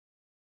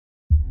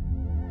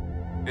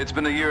It's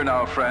been a year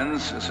now,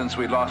 friends, since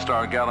we lost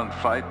our gallant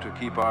fight to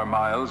keep our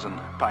miles and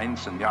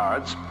pints and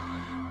yards,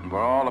 and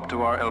we're all up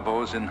to our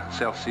elbows in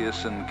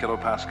Celsius and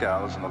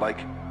kilopascals and the like.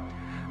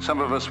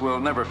 Some of us will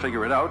never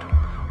figure it out.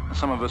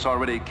 Some of us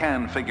already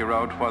can figure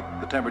out what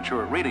the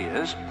temperature really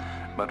is,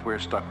 but we're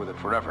stuck with it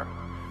forever.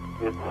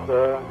 It's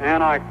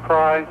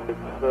Antichrist,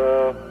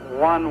 it's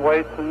one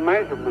weights and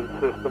measurement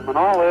system, and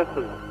all this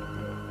is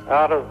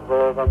out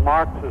of the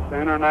Marxist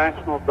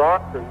international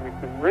doctrine. You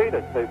can read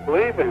it, they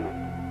believe in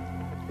it.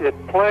 It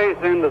plays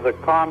into the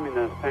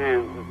communist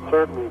hands, it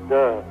certainly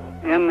does,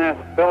 in this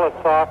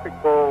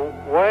philosophical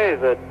way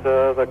that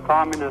the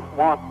communists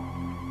want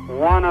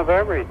one of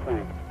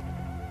everything.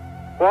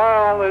 Why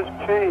all this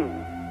change?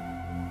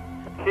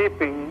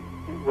 Keeping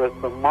with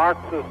the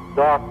Marxist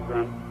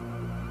doctrine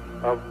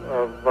of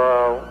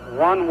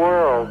one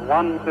world,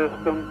 one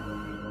system.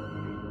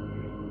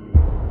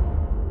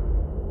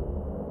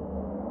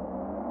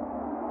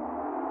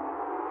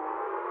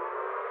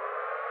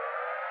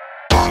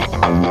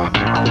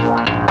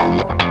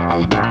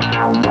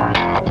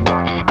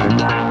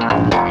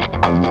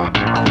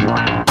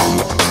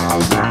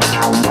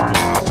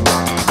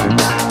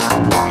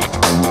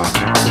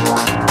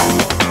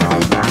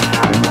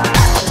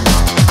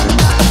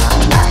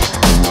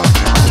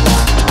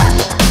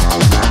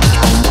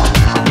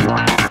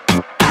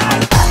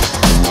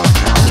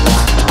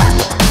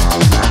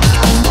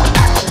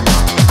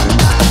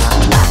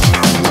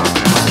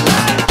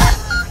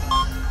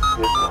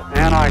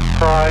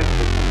 Antichrist,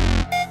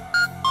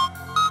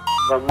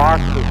 the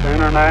Marxist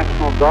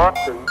international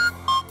doctrine,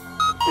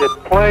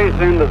 it plays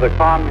into the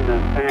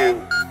communist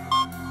hands.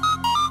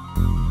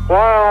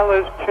 Why all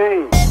this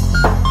change?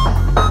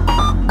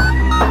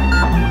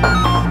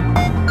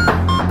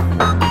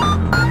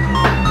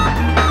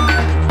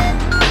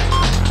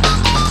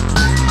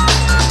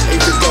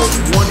 If it goes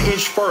 1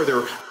 inch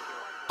further,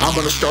 I'm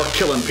going to start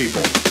killing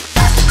people.